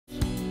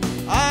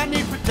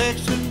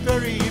deflects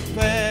very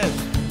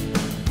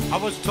fast. I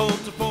was told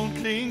to phone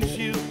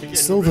Klingshield to get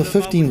Silver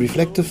 15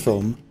 reflective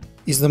film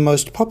is the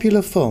most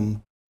popular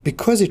film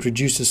because it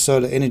reduces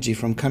solar energy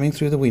from coming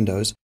through the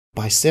windows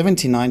by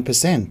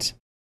 79%.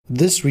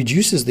 This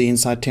reduces the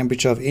inside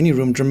temperature of any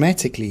room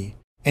dramatically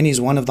and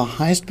is one of the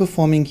highest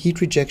performing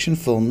heat rejection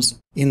films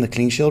in the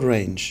Klingshield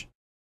range.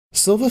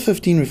 Silver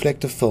 15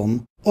 reflective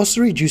film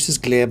also reduces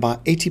glare by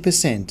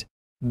 80%,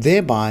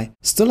 thereby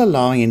still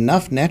allowing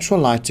enough natural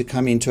light to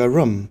come into a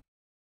room.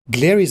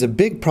 Glare is a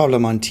big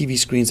problem on TV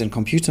screens and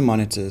computer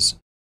monitors,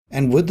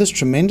 and with this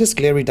tremendous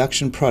glare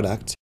reduction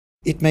product,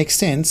 it makes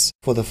sense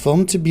for the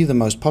film to be the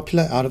most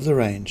popular out of the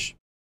range.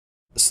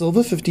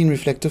 Silver 15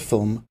 reflective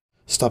film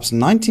stops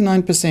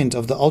 99%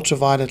 of the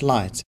ultraviolet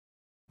light,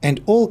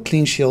 and all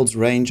Klingshield's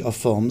range of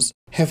films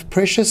have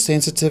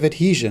pressure-sensitive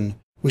adhesion,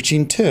 which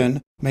in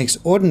turn makes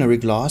ordinary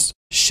glass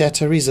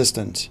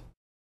shatter-resistant.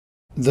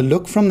 The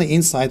look from the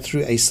inside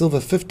through a Silver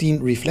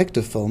 15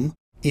 reflective film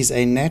is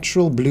a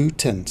natural blue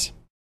tint.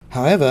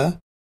 However,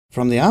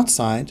 from the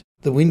outside,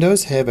 the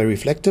windows have a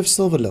reflective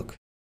silver look.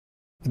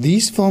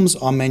 These films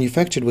are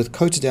manufactured with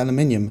coated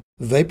aluminium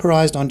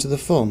vaporized onto the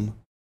film.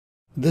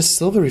 This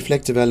silver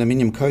reflective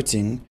aluminium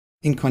coating,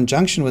 in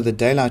conjunction with the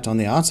daylight on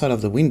the outside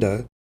of the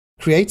window,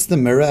 creates the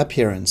mirror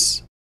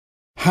appearance.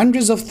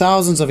 Hundreds of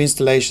thousands of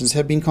installations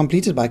have been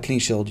completed by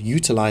Klingshield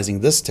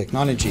utilizing this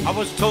technology. I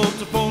was told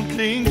to phone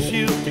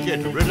Klingshield to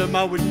get rid of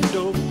my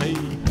window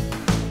pane.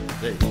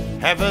 They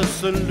have a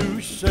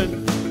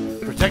solution,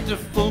 protective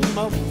film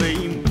of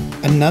fame.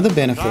 Another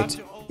benefit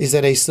is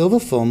that a silver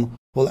film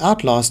will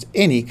outlast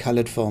any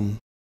colored film.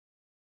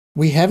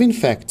 We have in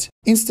fact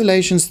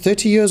installations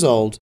 30 years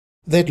old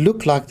that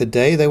look like the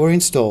day they were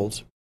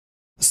installed.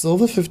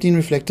 Silver 15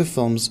 reflective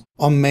films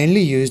are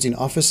mainly used in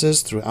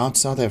offices throughout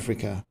South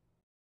Africa.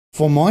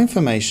 For more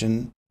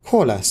information,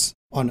 call us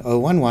on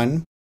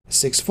 011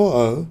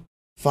 640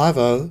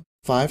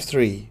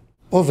 5053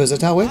 or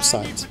visit our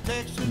website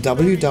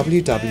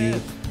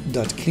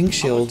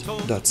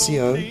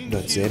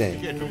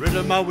www.klingshield.co.za. Get rid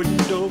of my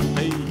window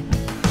pane.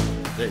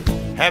 They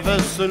have a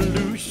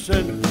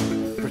solution,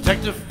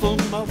 protective film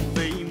of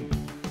fame.